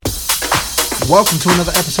Welcome to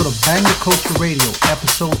another episode of Bang the Culture Radio,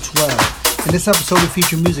 episode 12. In this episode, we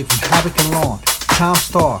feature music from Havoc and Lawn, Tom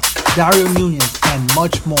Starr, Dario Nunez, and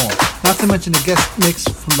much more. Not to mention a guest mix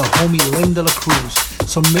from the homie Lynn De La Cruz.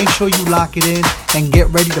 So make sure you lock it in and get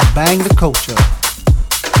ready to bang the culture.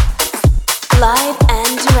 Live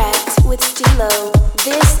and direct with Stilo.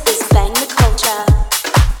 This is Bang the Culture.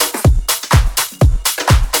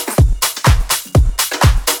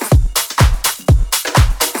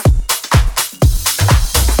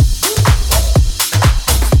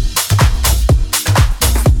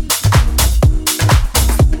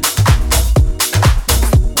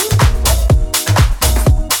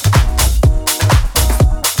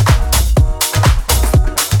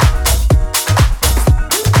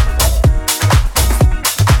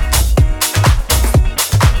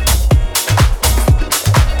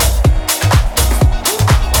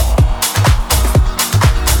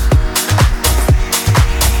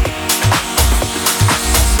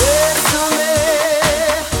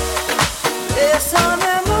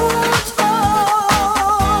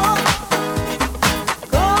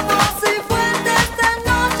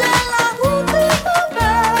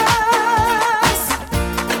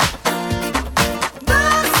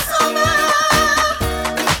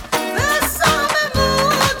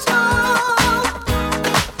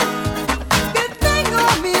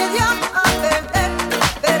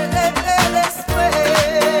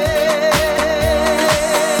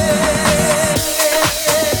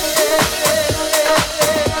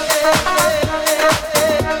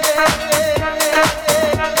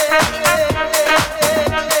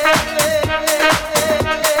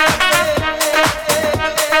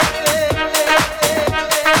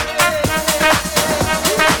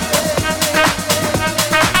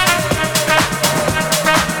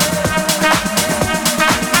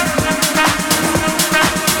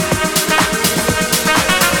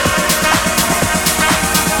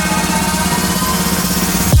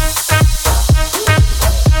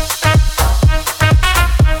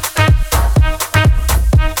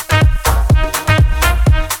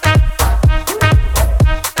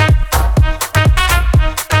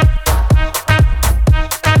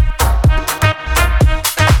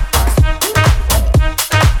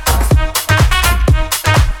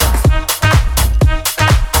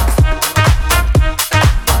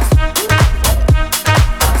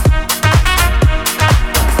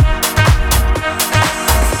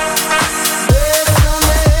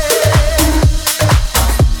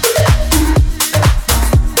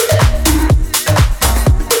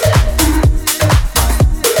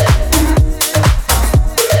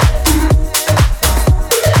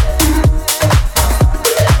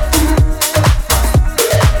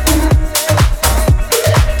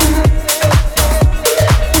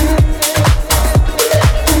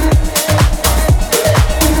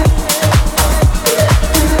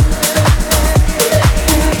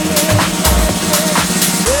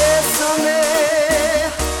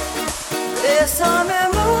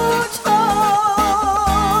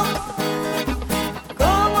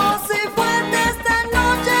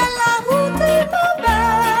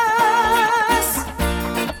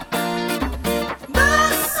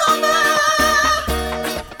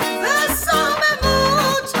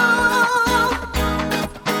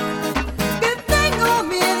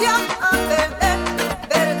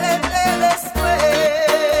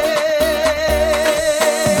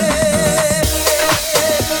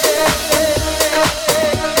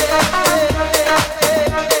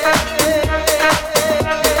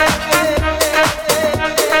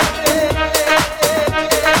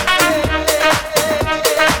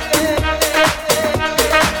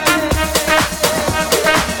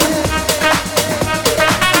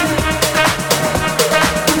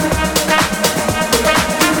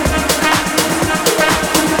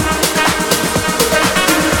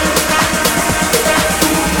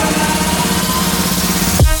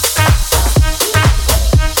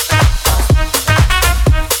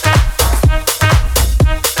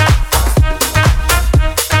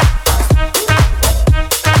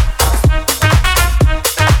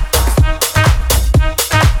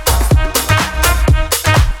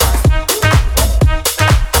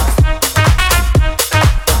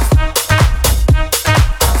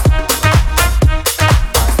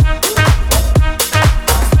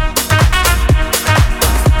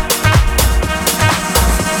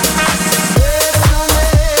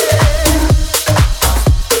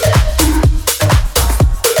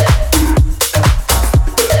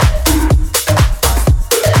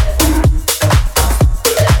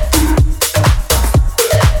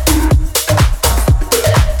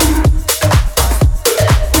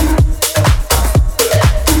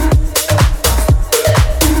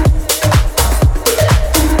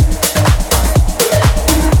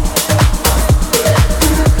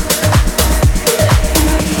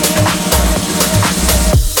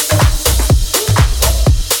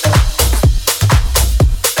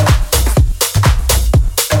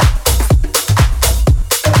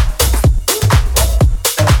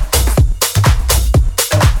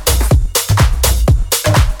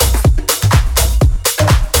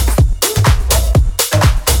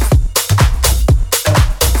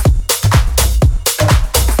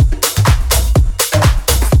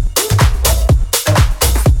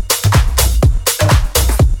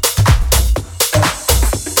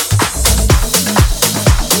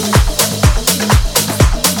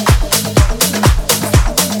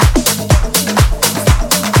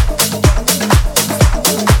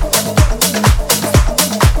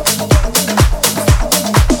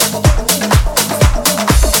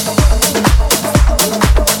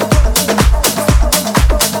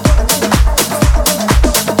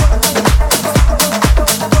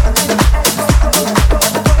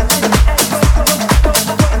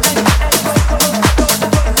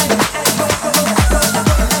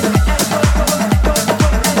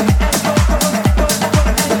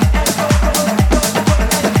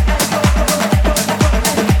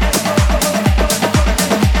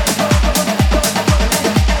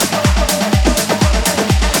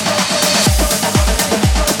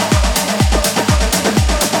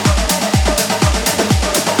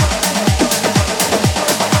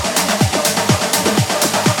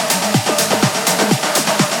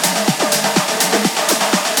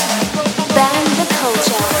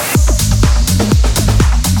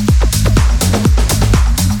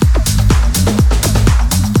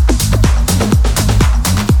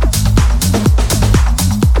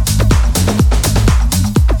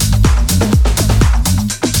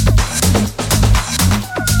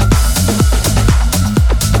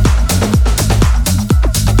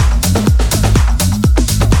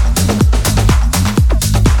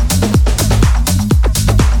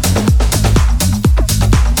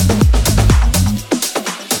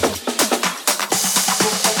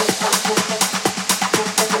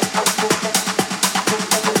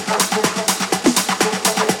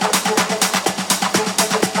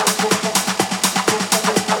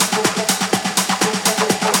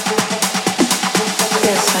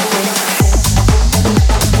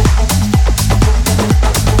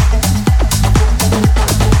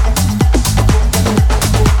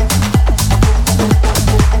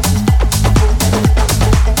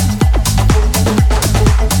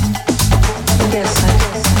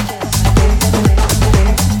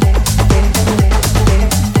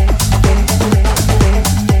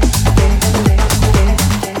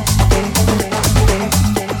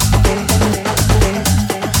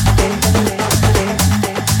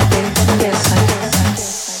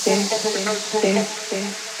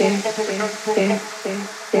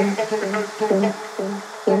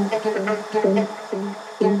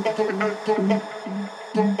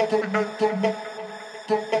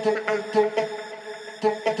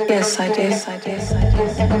 Yes, I did. Yes, I did. Yes, I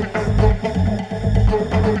did.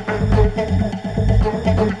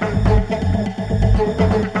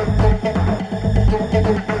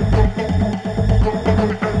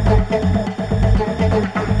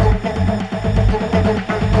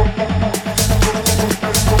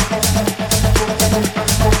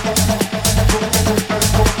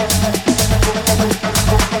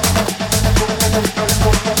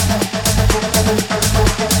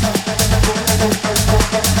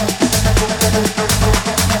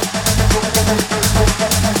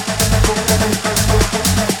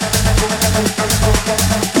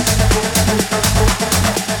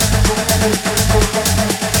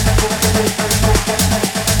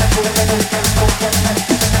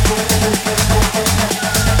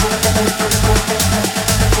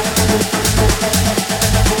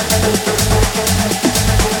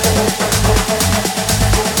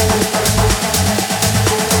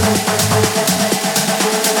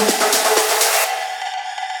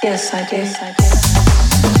 Yes, I did. Yes, I did.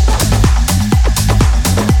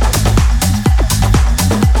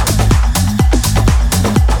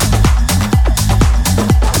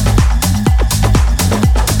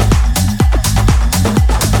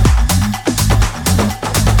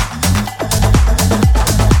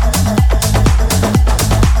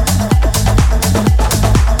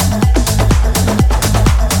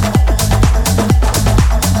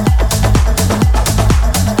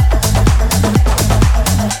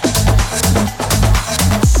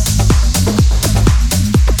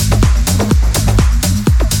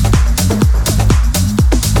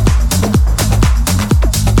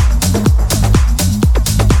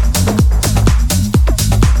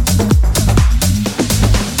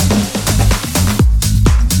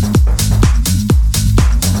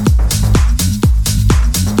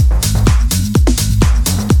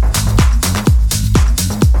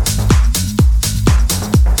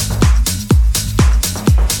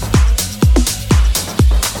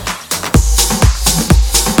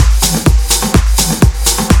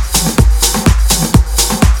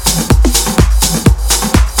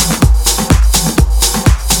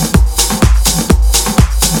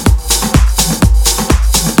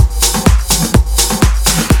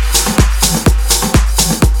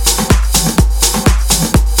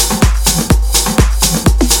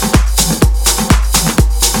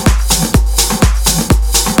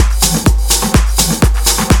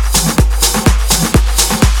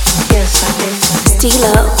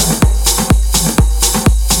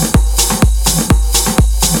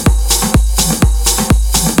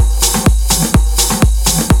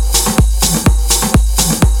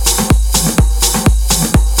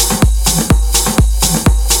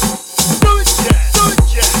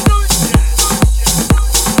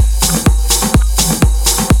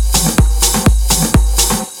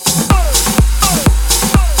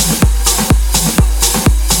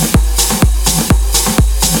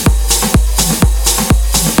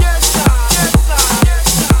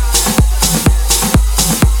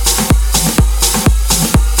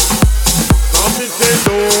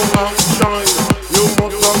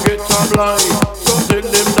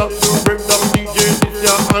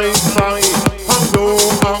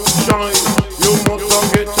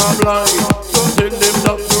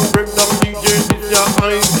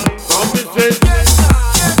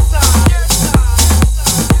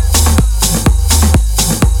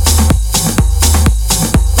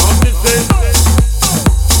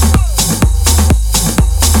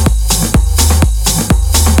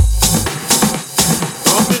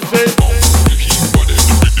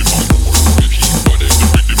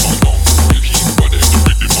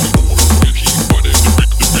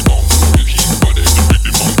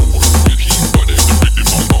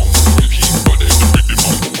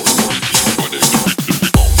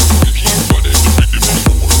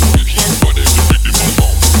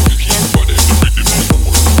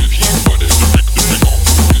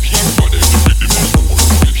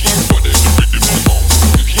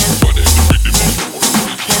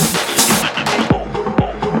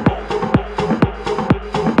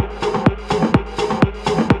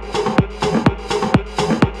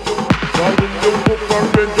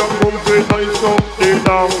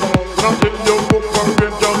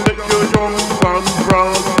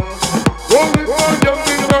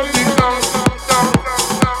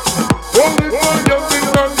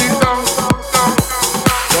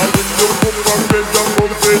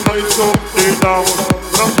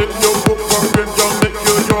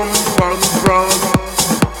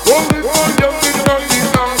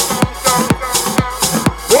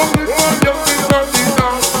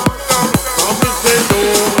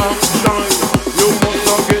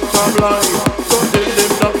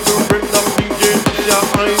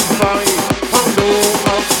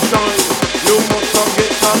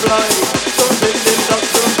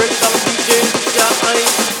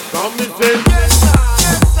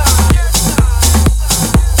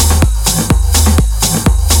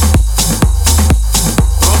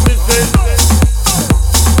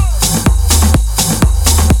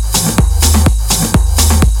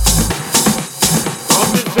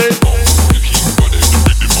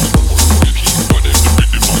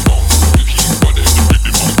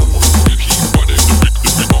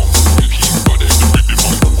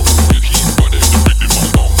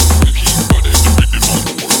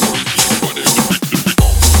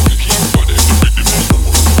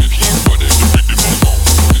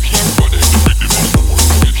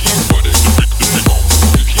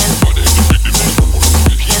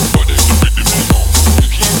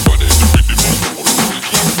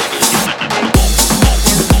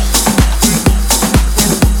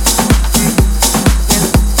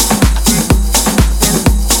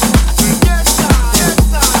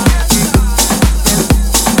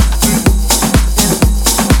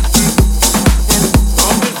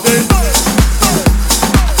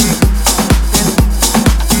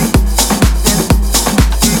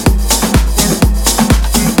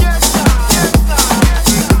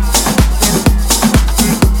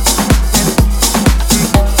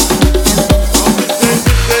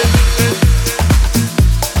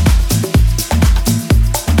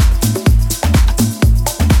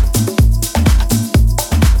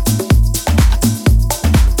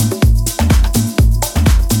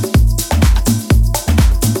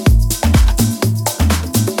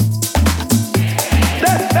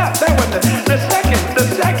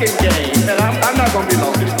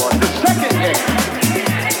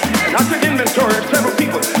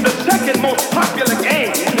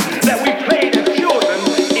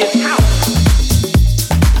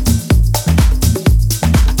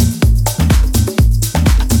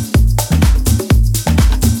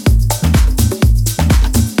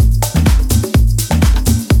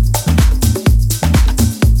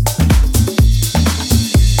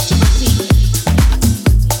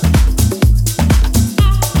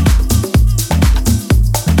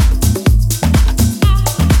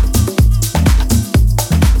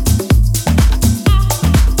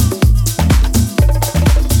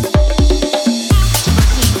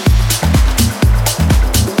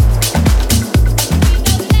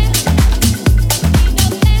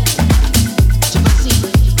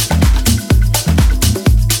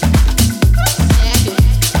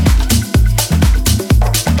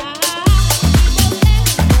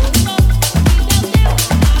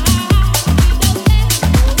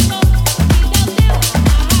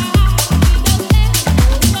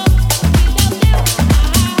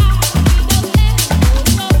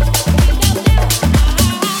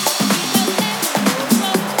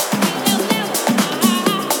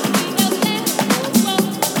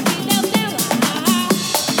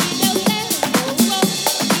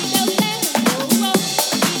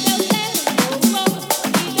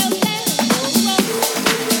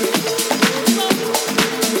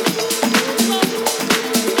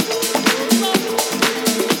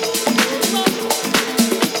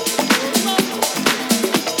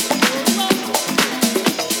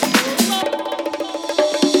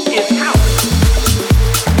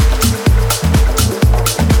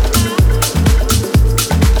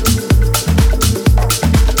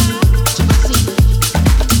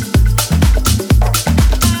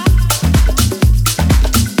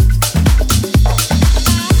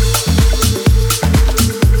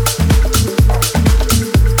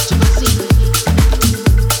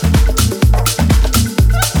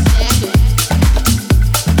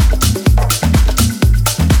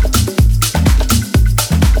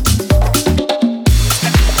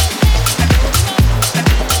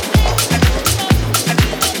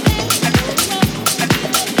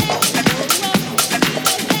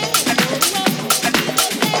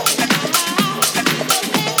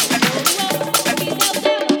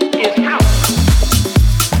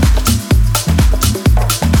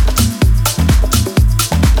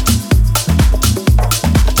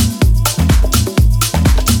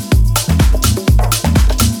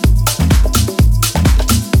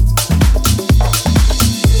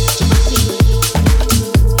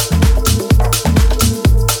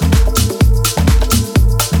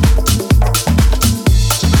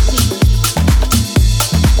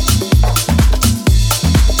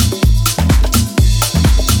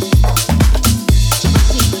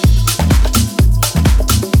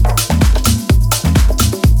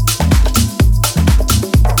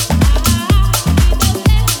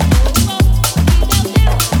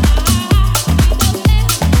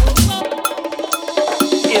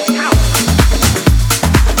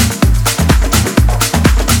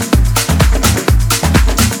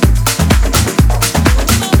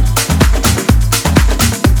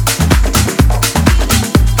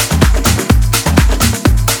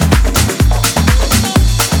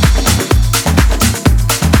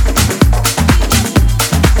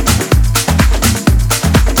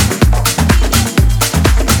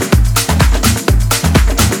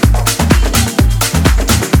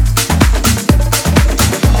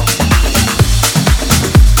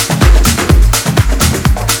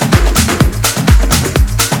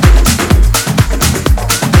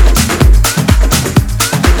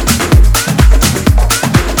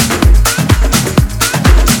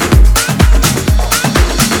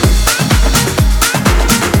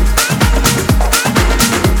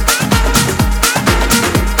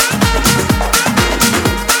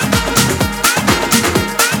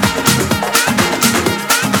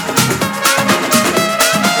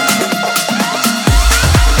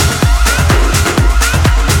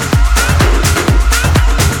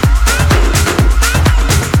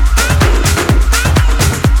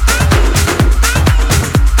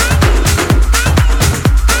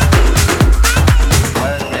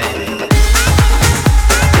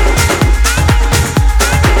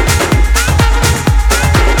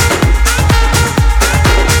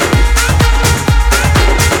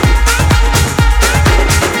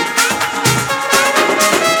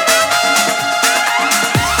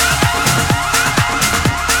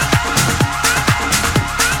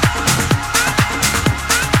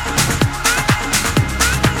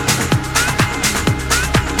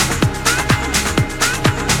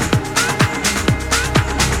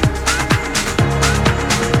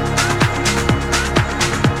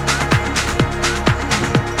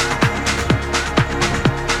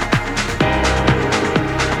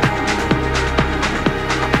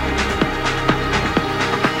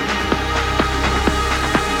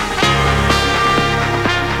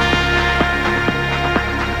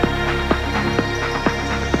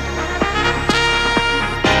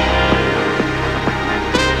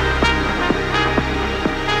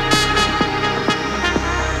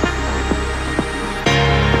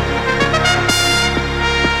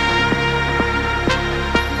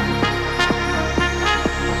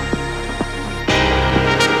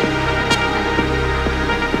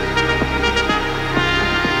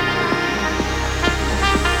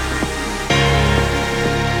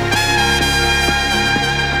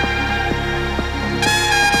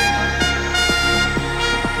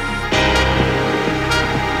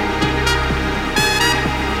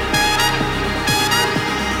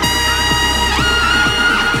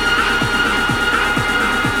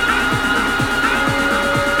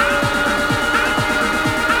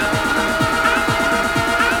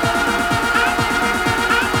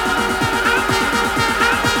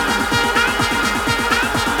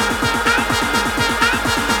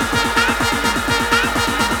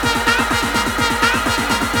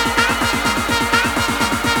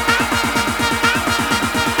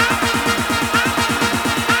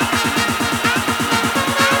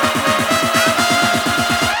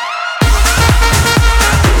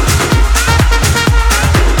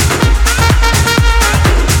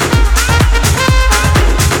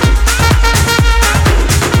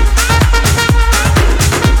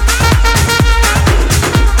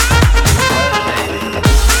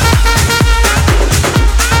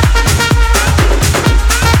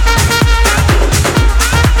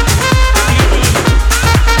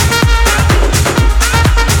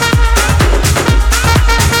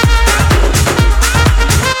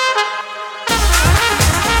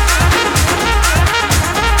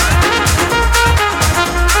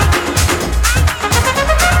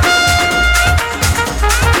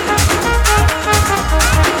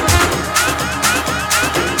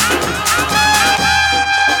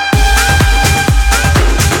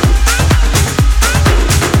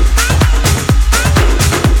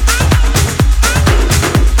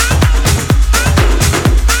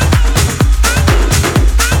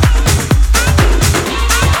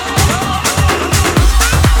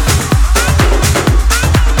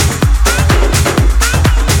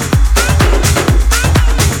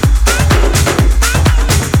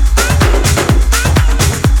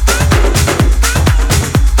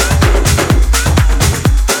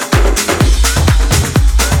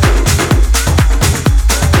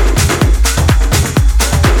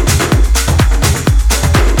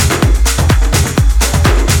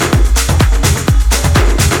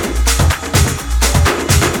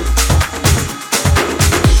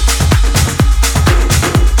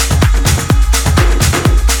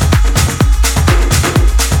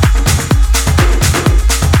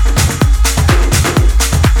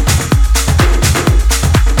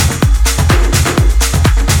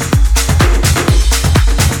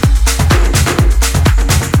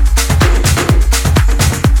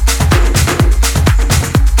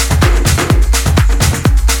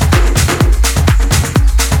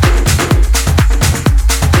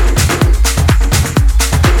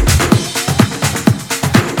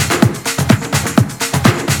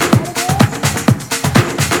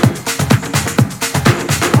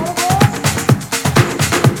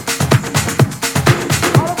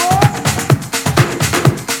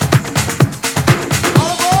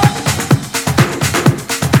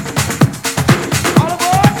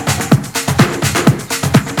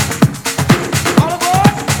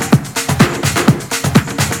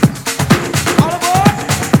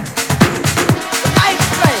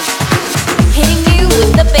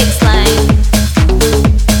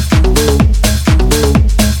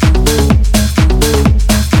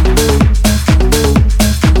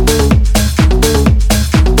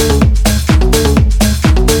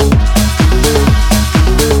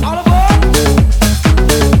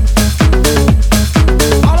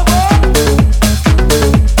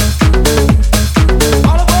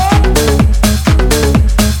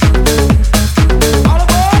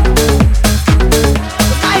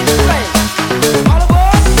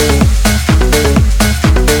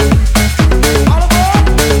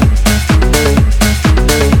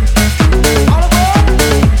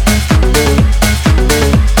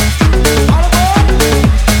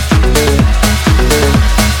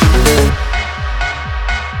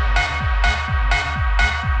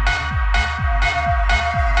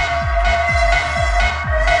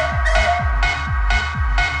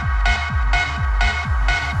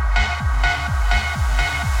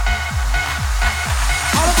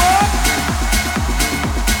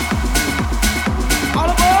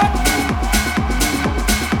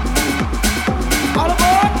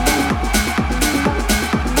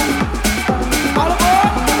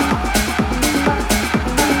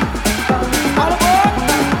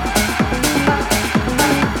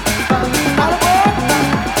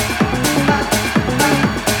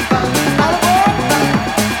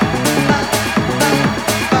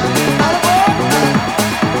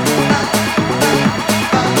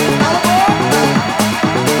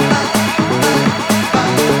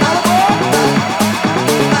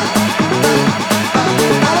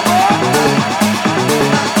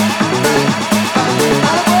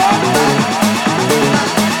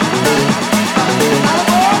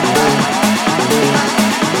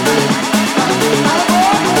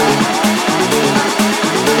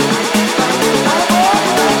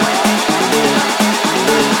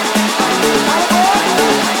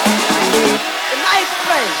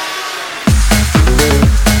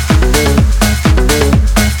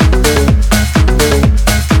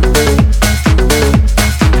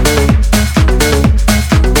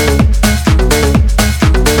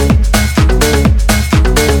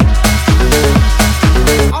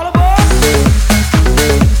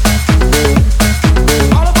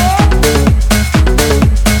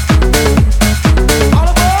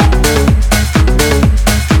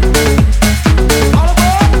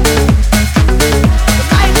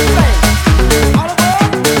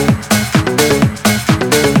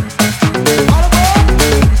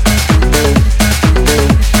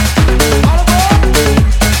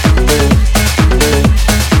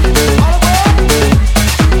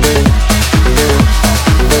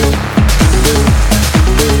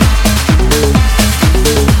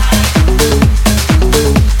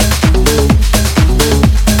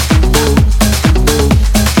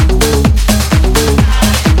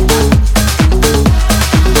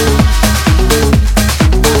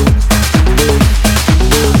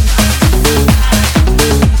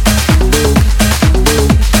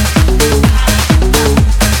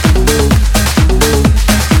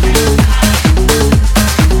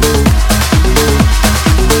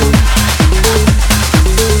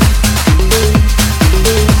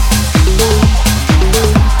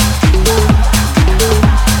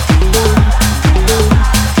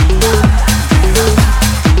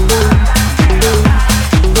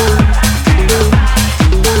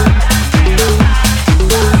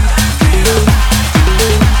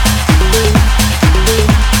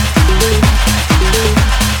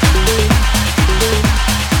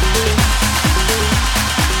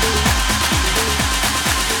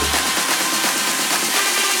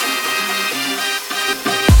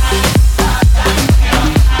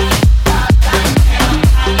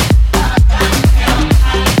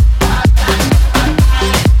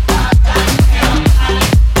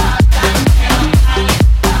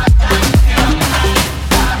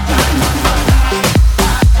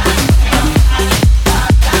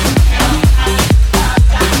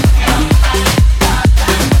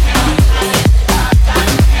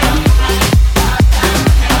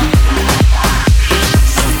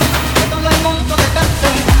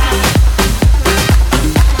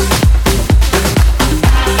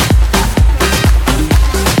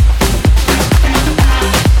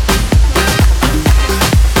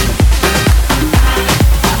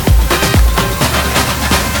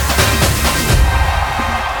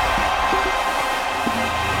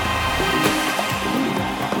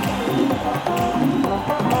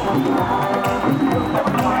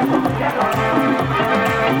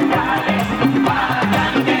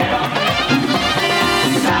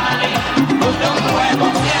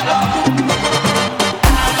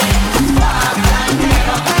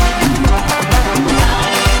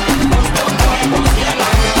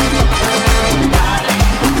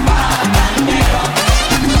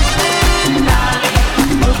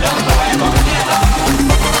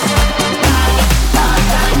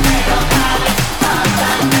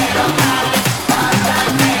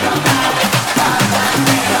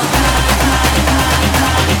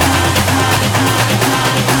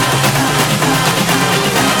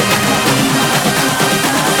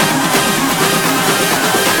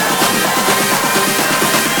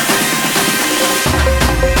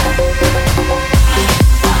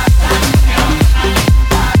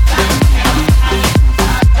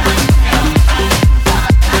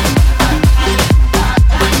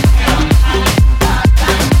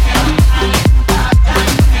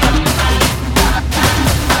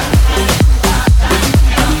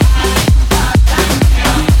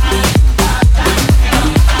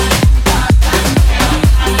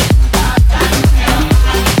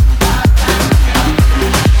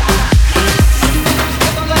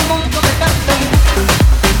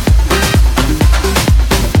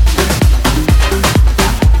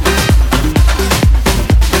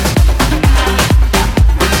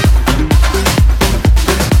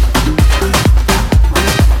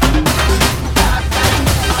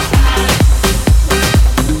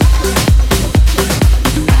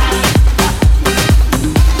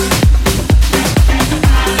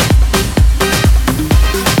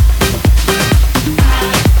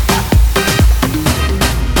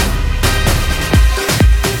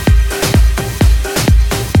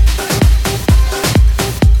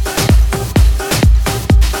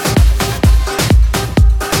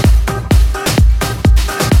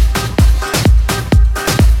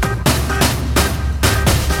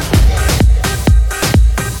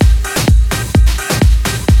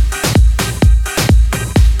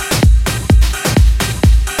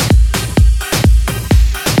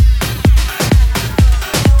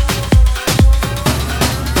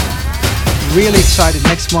 Really excited.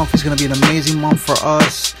 Next month is going to be an amazing month for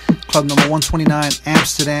us. Club number 129,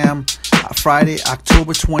 Amsterdam, Friday,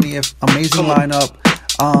 October 20th. Amazing lineup.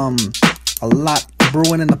 A lot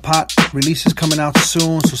brewing in the pot. Releases coming out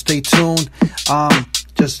soon, so stay tuned.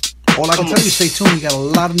 Just all I can tell you, stay tuned. We got a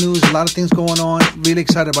lot of news, a lot of things going on. Really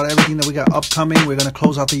excited about everything that we got upcoming. We're going to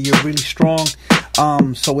close out the year really strong.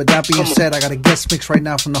 So with that being said, I got a guest mix right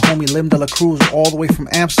now from the homie Lim de la Cruz, all the way from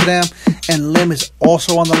Amsterdam. And Lim is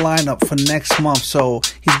also on the lineup for next month. So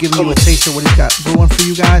he's giving you a taste of what he's got brewing for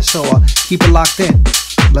you guys. So keep it locked in.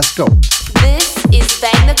 Let's go. This is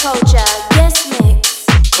Bang the Culture guest mix.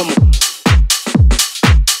 Come on.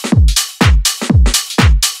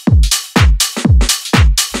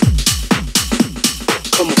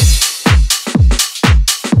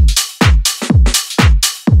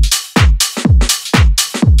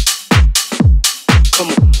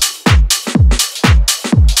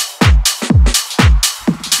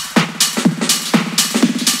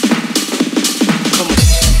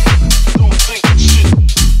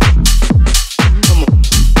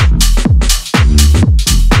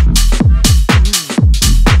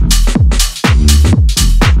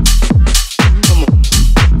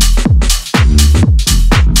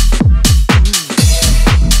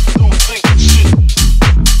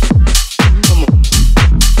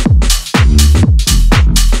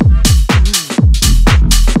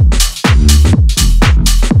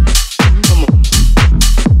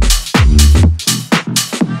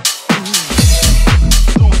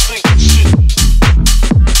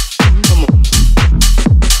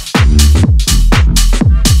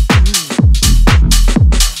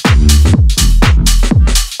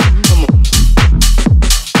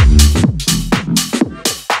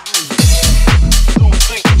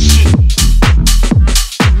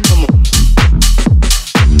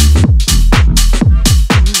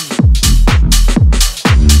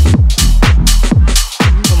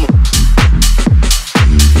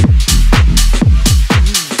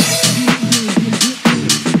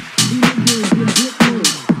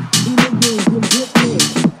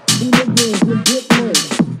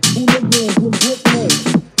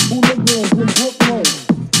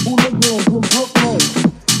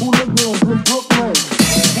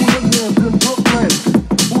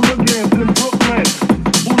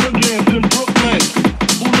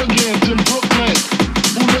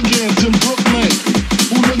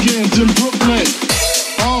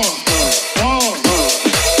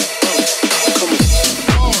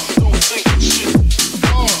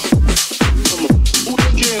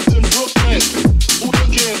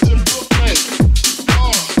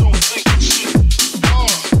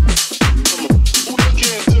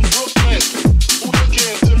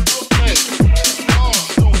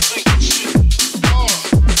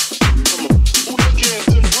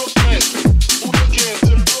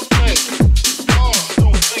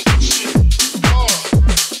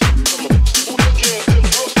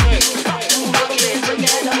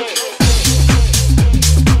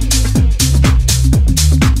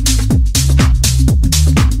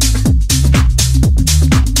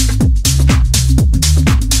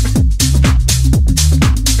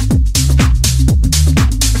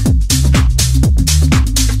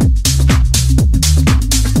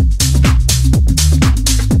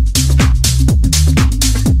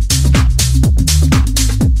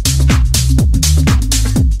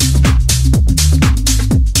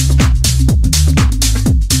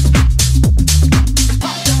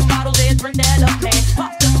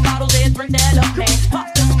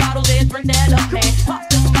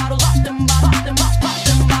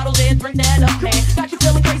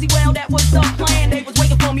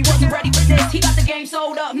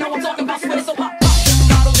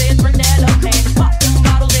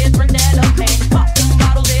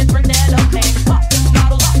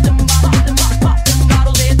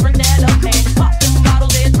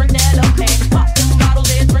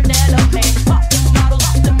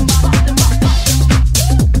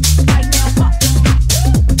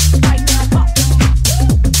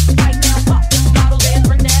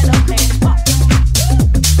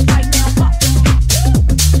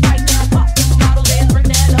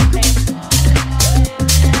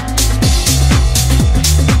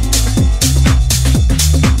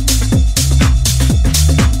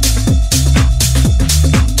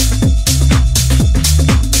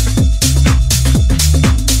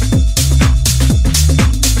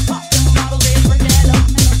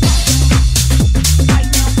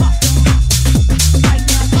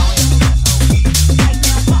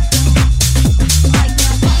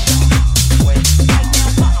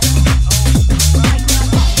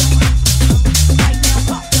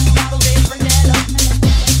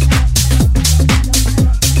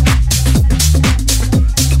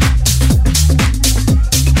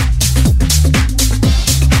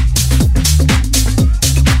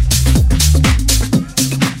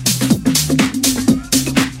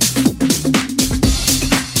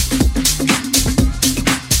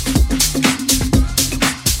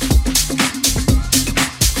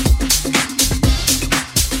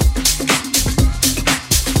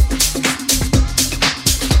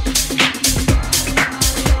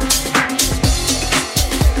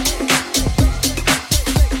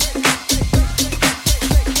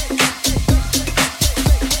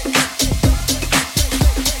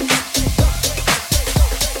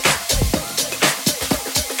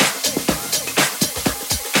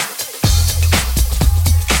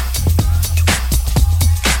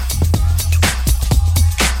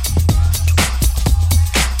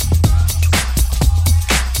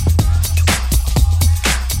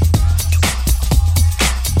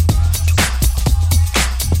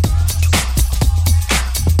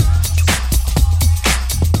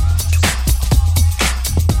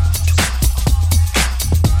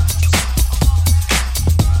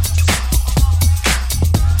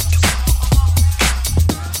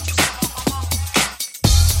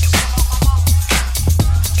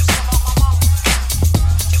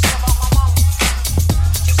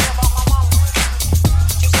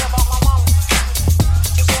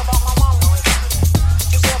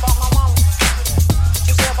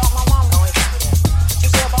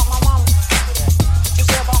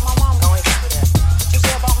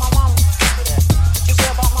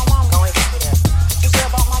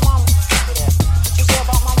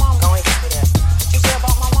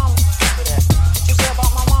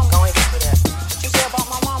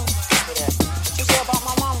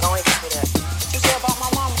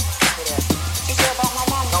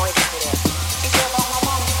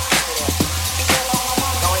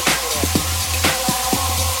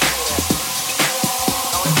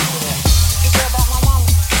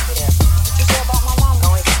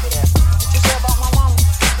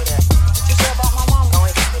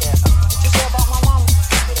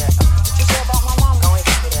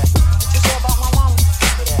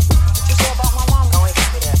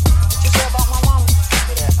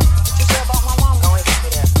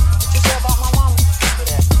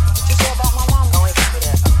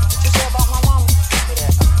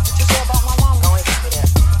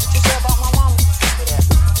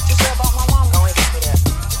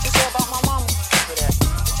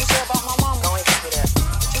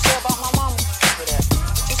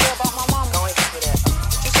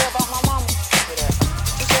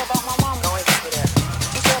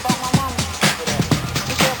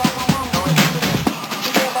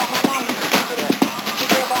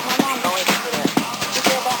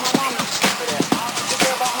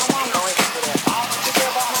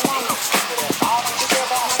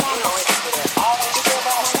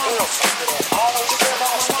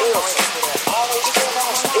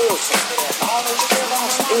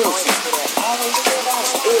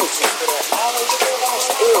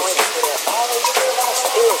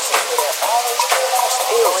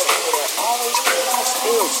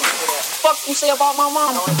 Fuck you say about my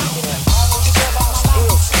mama?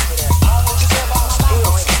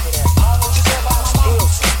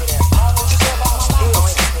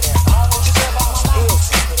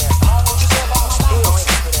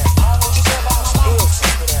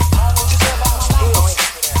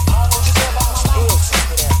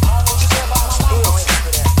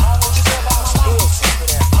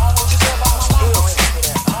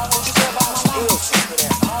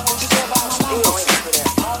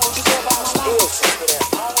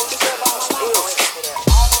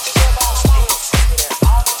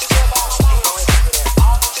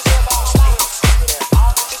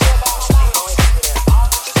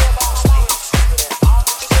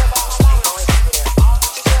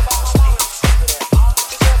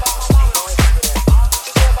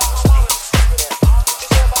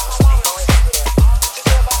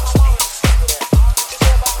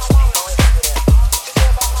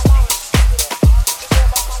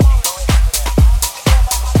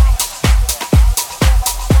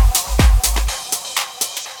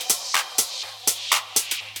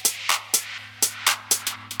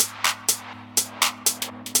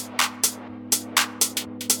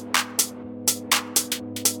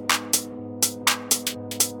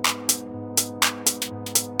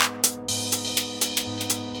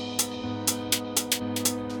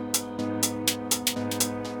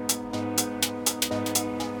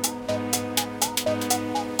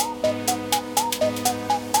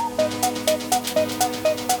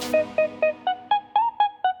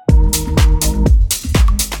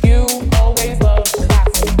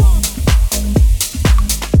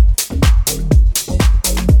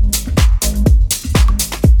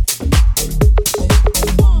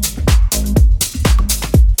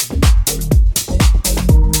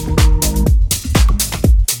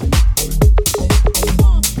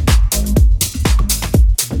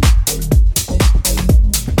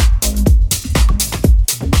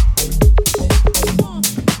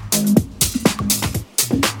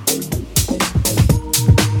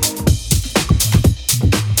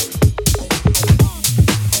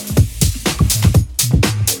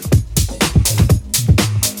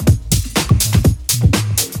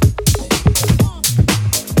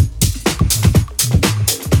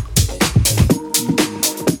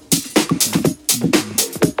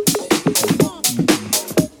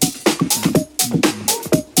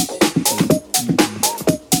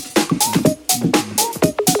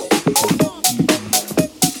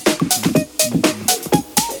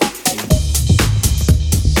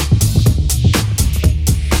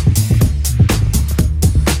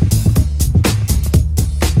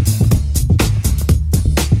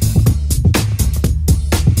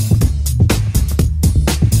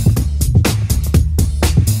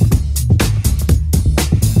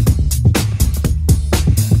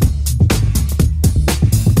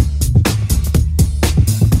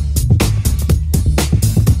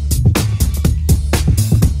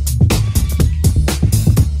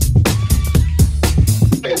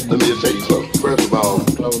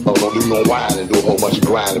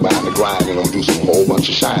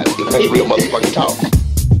 That's real motherfucking talk.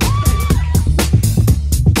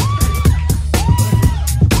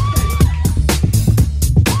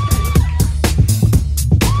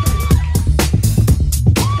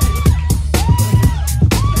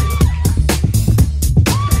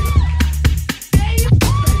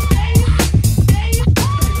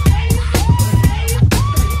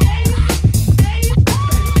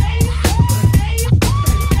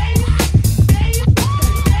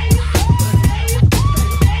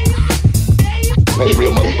 That's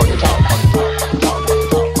real motherfucking talk.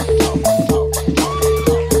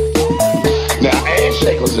 Now, ass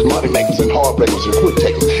shakers is money makers and heartbreakers and quick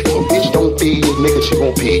takers. If a bitch don't feed you, nigga, she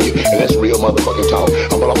won't feed you. And that's real motherfucking talk.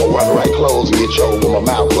 I'm gonna wear the right clothes and get you with my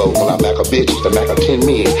mouth closed. When I back a bitch, to back a 10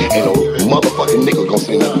 men. Ain't no motherfucking nigga gonna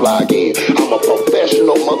see that fly again. I'm a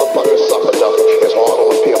professional motherfucking sucker ducker. That's hard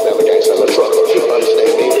on a pimp and a gangster and a trucker. You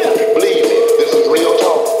understand me? Believe me, this is real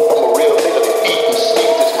talk. I'm a real nigga that eat and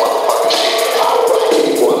sleep this motherfucking shit.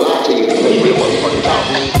 I'll lie to you. That's real motherfucking talk.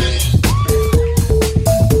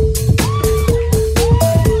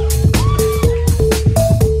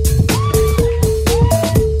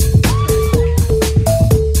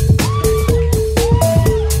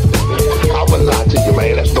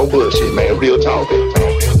 No bullshit, man. Real talk.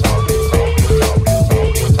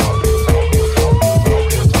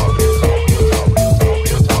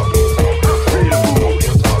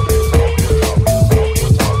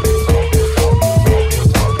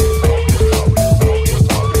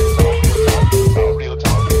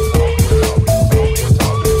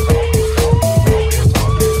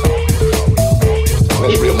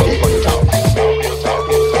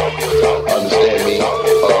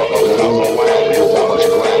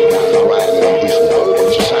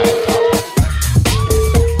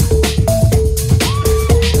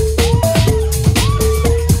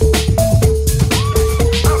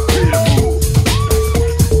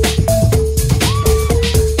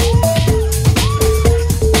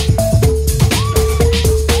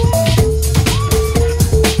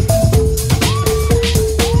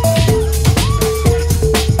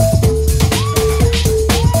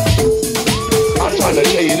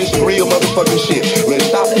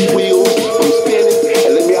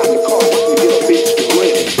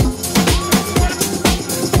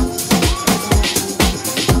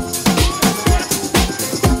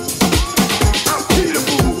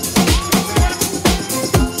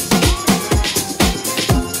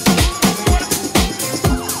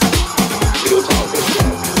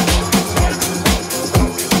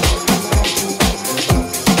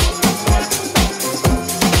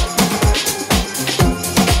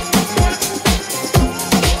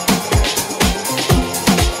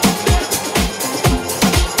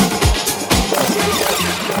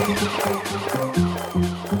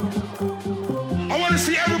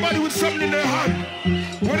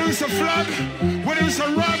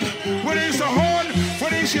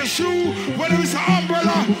 shoe, whether it's an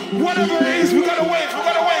umbrella, whatever it is, we gotta wait, we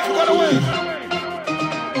gotta wait, we gotta wait.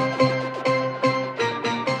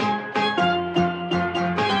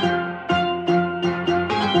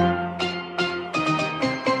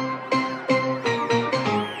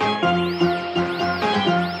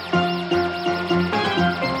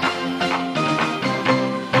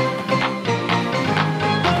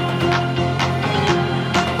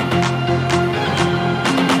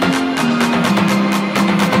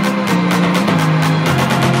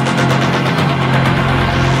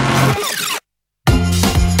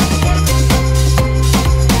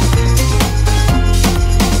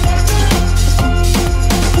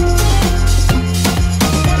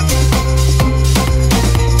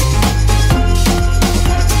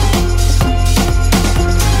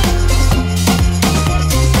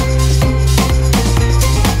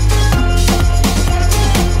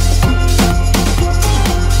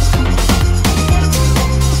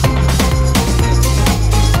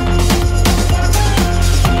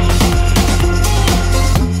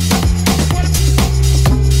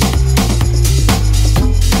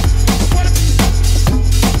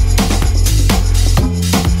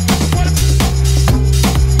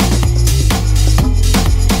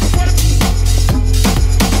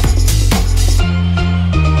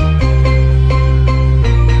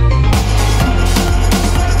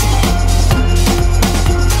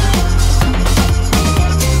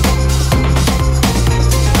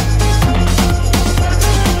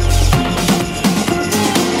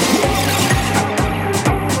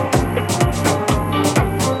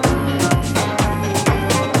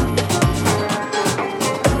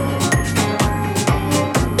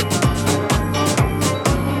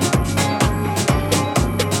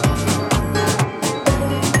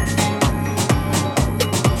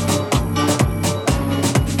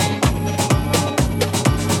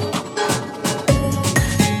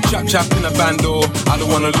 Chap in a bando, I don't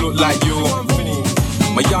wanna look like you.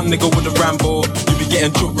 My young nigga with a Rambo, you be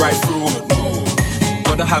getting took right through.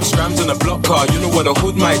 Gotta have scrams in a block car, you know what a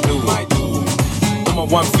hood might do. On my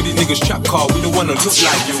 150 niggas trap car, we don't wanna look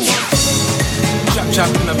like you. Chap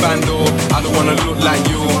in a bando, I don't wanna look like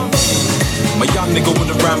you. My young nigga with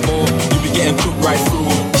a Rambo, you be getting took right through.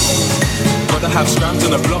 Gotta have scrams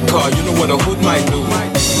in a block car, you know what a hood might do.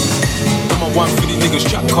 On my 150 niggas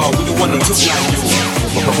trap car, we don't wanna look like you.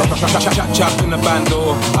 Chap in a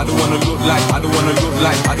bando, I don't wanna look like, I don't wanna look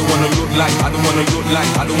like, I don't wanna look like, I don't wanna look like,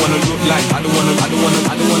 I don't wanna look like, I don't wanna, I don't wanna,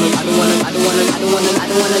 I don't wanna, I don't wanna, I don't wanna, I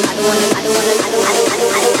don't wanna, I don't wanna, I don't wanna, I don't wanna,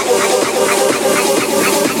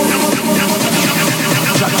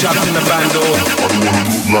 chap in a bando, I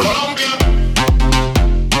don't wanna look like.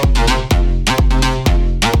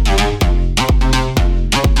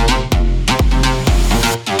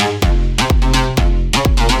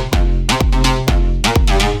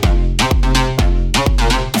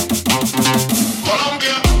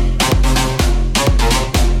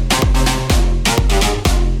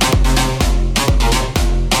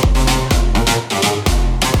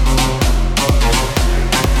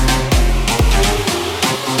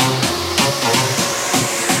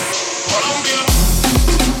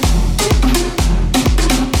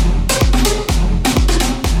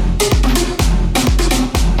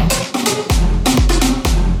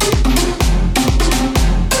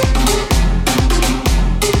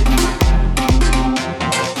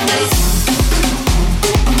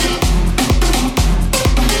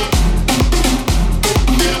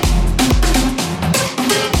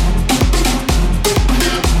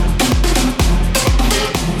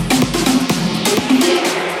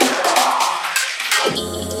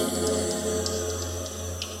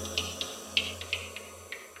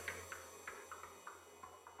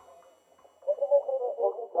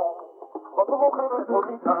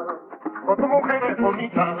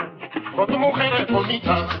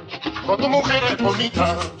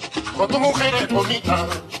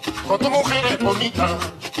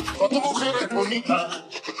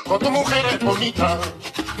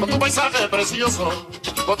 Con tu paisaje precioso,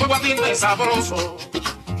 con tu guatinte sabroso,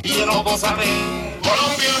 y quiero gozar de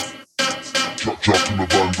Colombia. Chop in the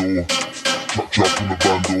bando, chop in the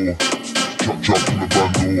bando, chop in the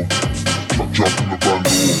bando, chop in the bando.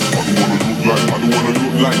 I don't wanna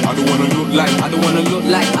look like, I don't wanna look like, I don't wanna look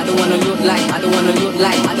like, I don't wanna look like, I don't wanna look like, I don't wanna look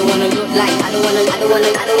like, I don't wanna look like, I don't wanna, I don't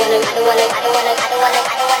wanna, I don't wanna, I don't wanna, I don't wanna, I don't wanna, I don't wanna, I don't wanna, I don't wanna, I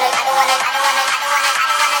don't wanna,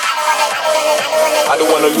 I don't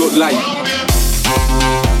wanna look like.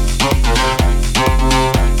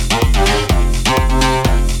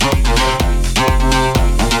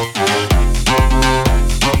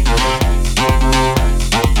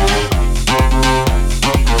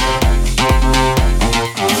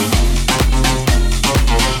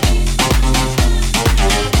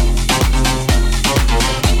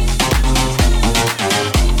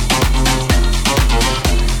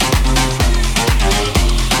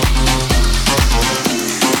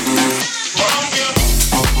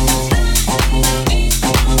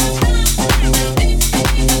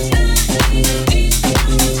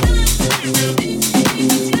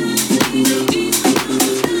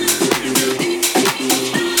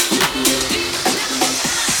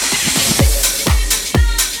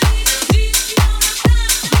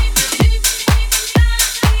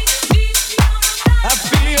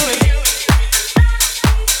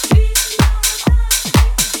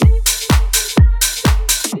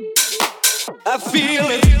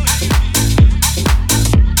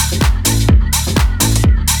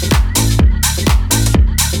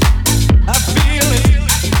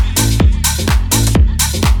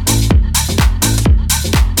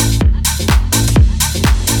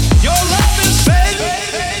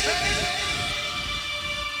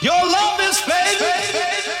 Your love is fake.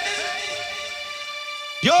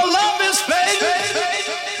 Your love is fake.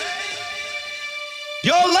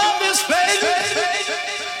 Your love is fake.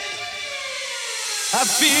 I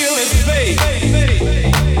feel it fake.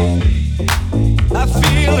 I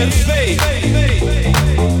feel it fake.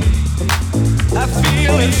 I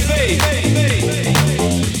feel it fake.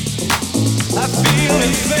 I feel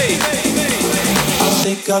it fake.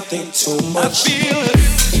 I think too much. I feel it.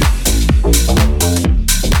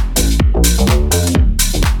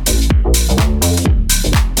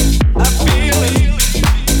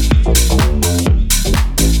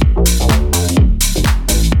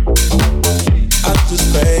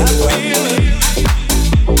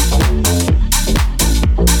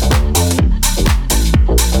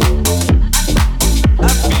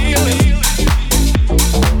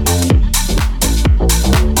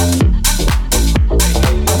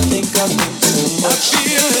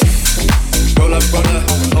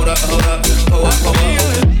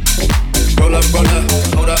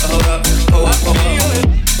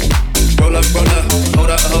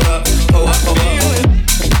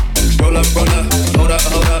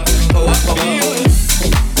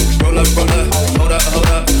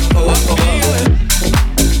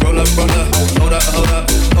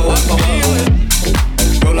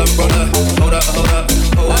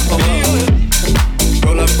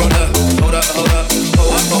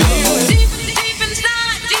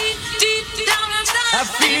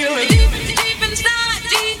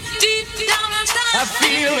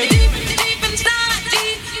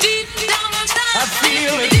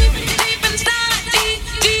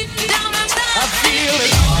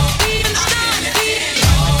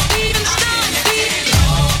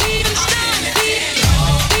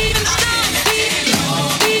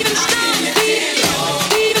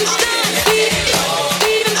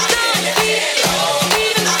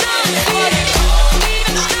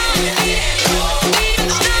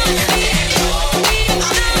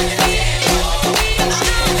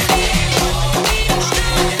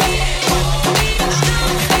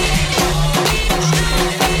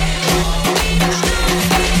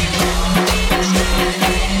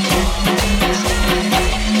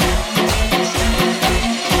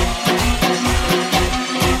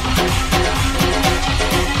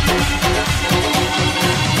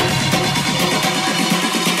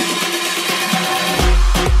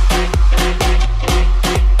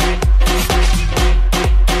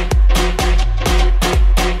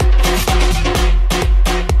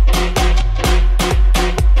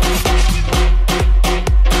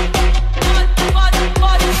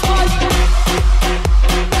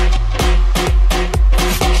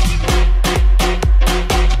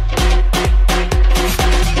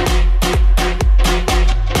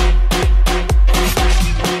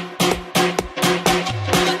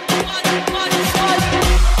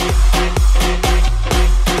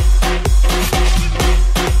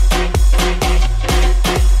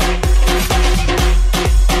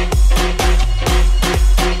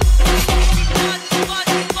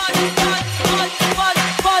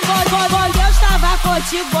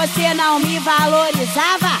 Você não me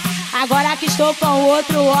valorizava. Agora que estou com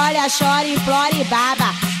outro, olha, chora, implora e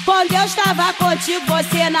baba. Quando eu estava contigo,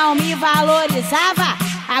 você não me valorizava.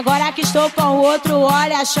 Agora que estou com outro,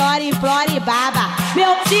 olha, chora, implora e baba.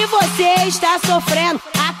 Meu, se você está sofrendo,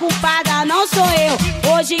 a culpada não sou eu.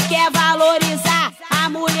 Hoje quer valorizar a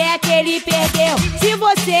mulher que ele perdeu. Se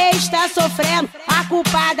você está sofrendo, a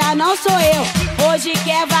culpada não sou eu. Hoje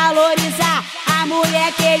quer valorizar a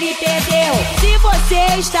mulher que ele perdeu. Se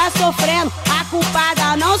você está sofrendo, a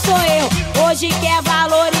culpada não sou eu. Hoje quer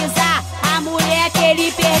valorizar a mulher que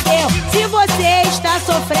ele perdeu. Se você está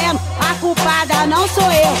sofrendo, a culpada não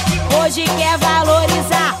sou eu. Hoje quer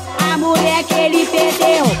valorizar a mulher que ele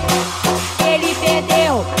perdeu. Ele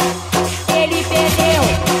perdeu. Ele perdeu.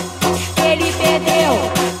 Ele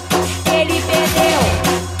perdeu. Ele perdeu.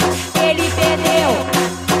 Ele perdeu.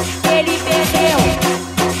 Ele perdeu.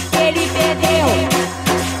 Ele perdeu.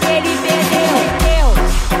 Ele perdeu. Deu.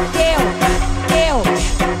 Deu. Deu.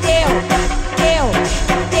 Deu. Deu. Deu.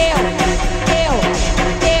 Deu.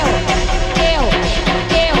 Deu. Deu.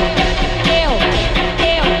 Deu.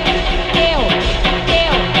 Deu. Deu.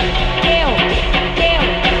 Deu. Deu. Deu.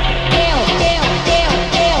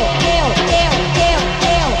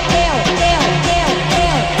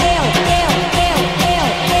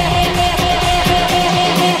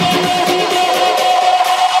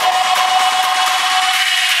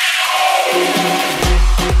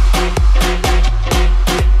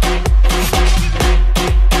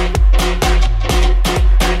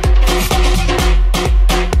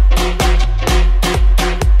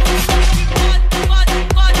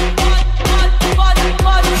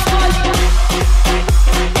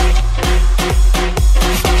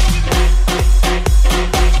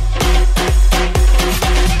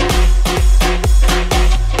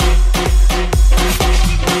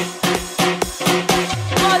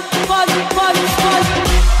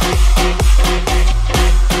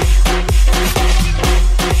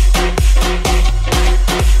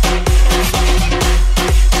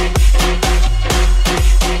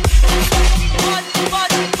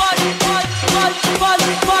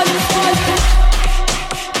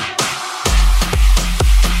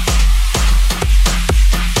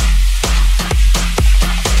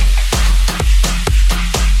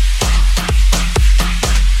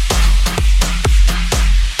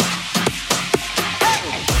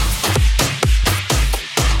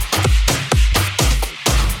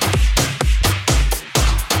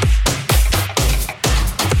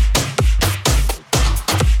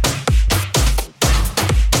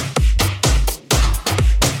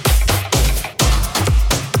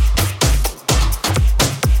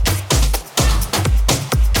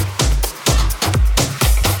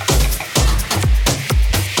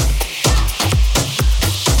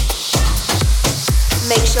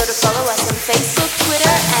 sure to follow us on Facebook,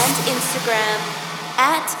 Twitter, and Instagram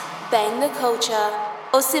at Bang the Culture,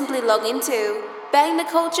 or simply log into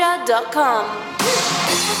bangtheculture.com.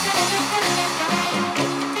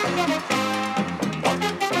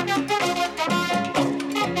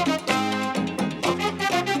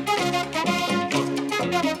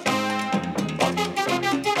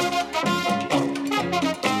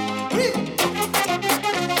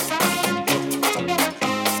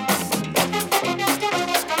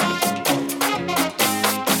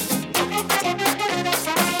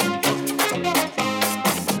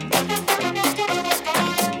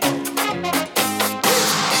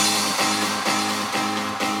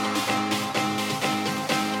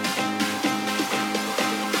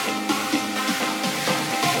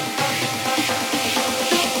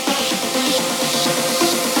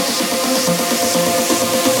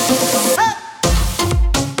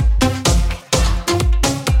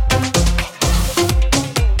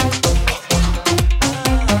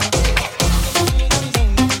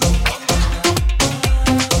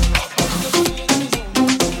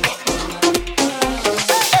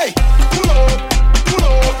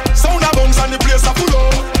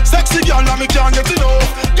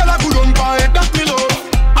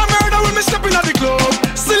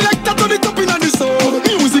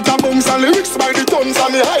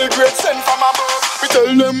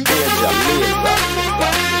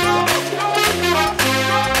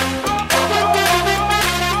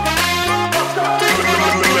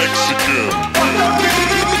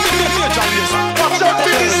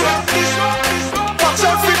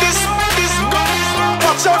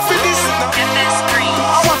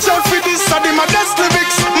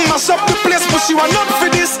 She want up for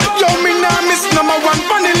this. Yo, me nah miss number one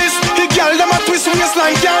funny list. The girl them a twist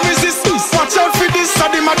waistline can't resist. Watch out for this, I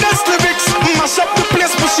dem a dance lyrics. Mash up the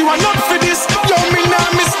place, but she want up for this. Yo, me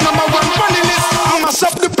nah miss number one funny list. Mash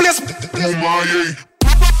up the place. Oh my yeah.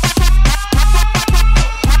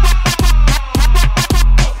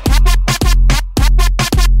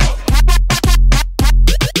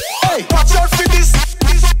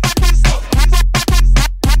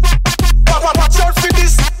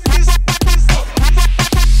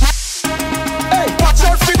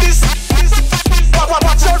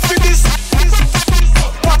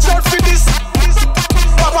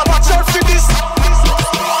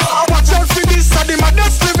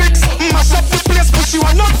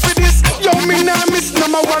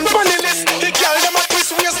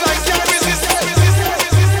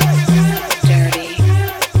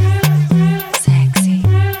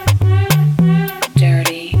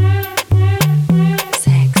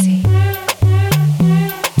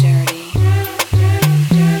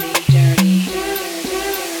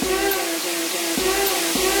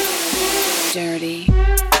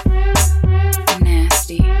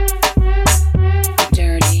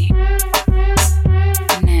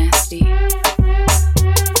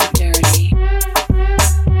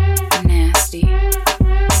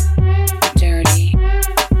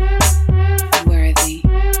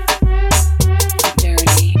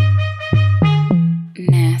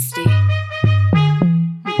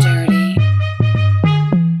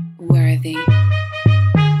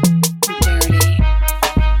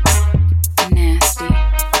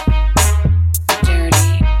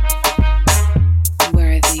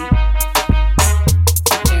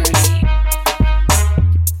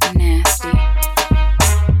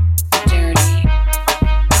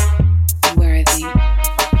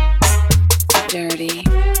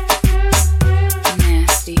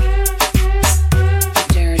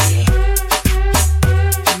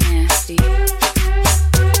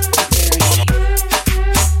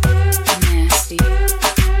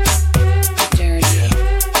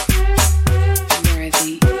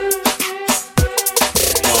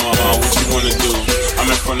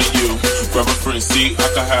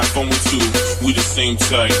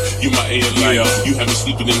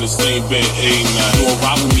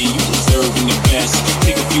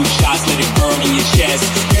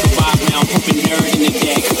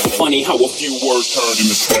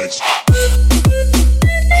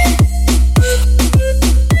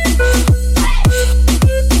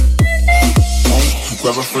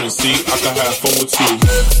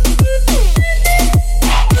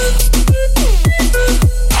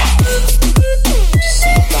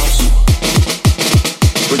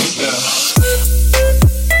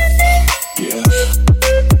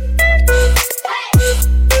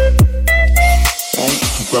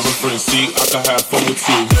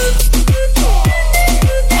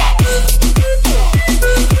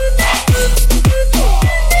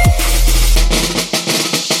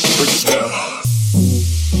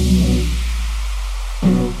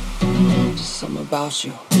 about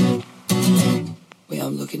you. Way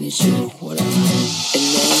I'm looking at you, whatever. And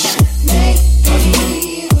then make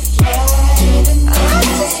me afraid. I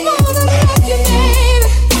just wanna love you, baby.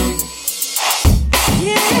 Yeah,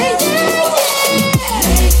 yeah. Make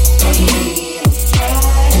me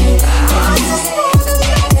afraid. I just wanna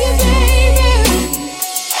love you, baby.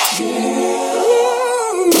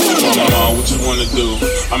 What you wanna do?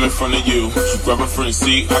 I'm in front of you. Grab a front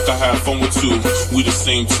seat, I can have fun with two. We the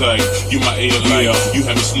same type. You my air light. You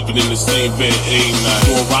have me sleeping in the same bed every night.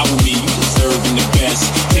 Go ride with me, you deserving the best.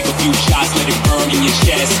 Take a few shots, let it burn in your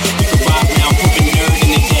chest. We can vibe now, put the nerd in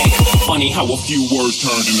the deck. Funny how a few words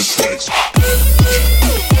turned into sex.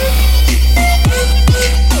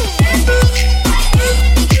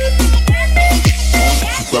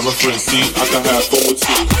 Grab a front seat, I can have fun with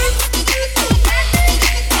two.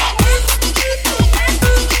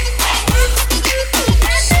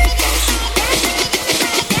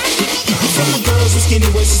 Skinny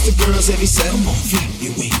waist to the girls every set. Come on, flap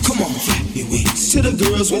your wings. Come on, flap your wings. To the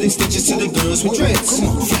girls with extensions, to the girls with dreads.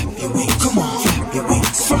 Come on, flap your wings. Come on, flap your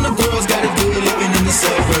wings. From the girls got it good living in the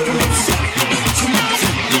suburbs. Flap your wings. Come on,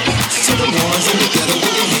 flap your wings. To the ones in the ghetto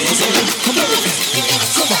with their hands up. Come on, flap your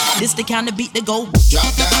wings. Come on. This the kind of beat that go.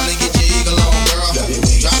 Drop down and get your eagle on, girl.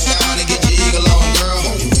 Drop down and get your eagle on, girl.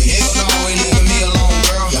 Hell no, ain't leaving me alone,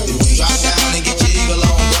 girl. Drop down and get your eagle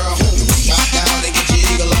on, girl. Drop down and get your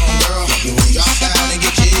eagle on, girl. Drop down and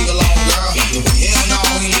get your eagle on, girl. Hell no,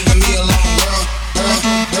 ain't leaving me alone, girl.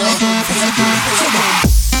 Girl. Come on.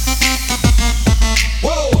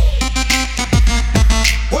 Whoa.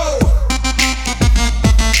 Whoa.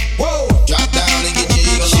 Whoa. Drop down and get your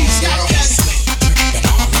eagle on, girl.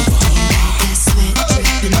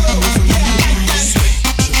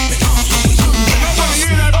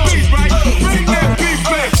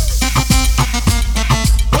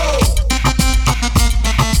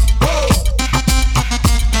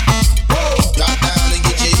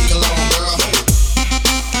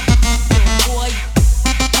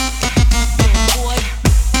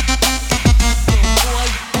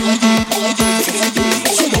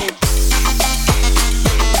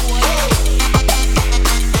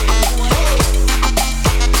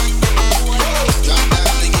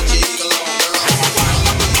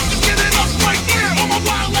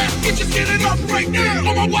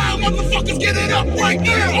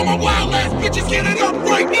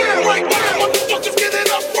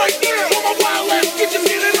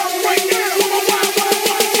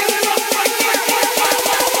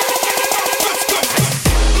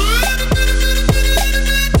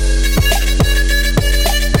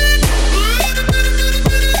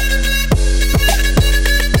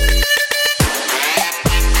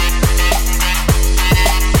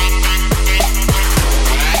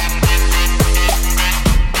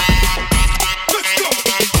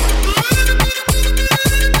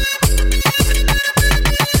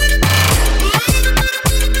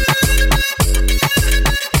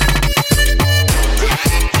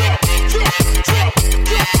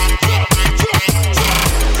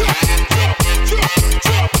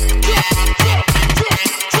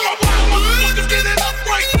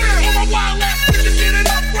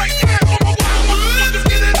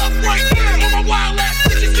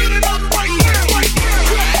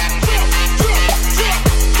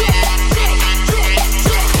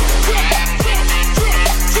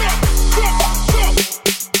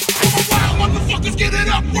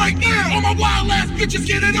 bitches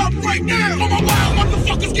get it up right now. All my wild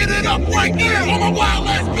motherfuckers get it up right now. All my wild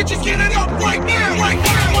ass bitches get it up right now. Right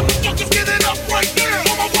now, motherfuckers get it up.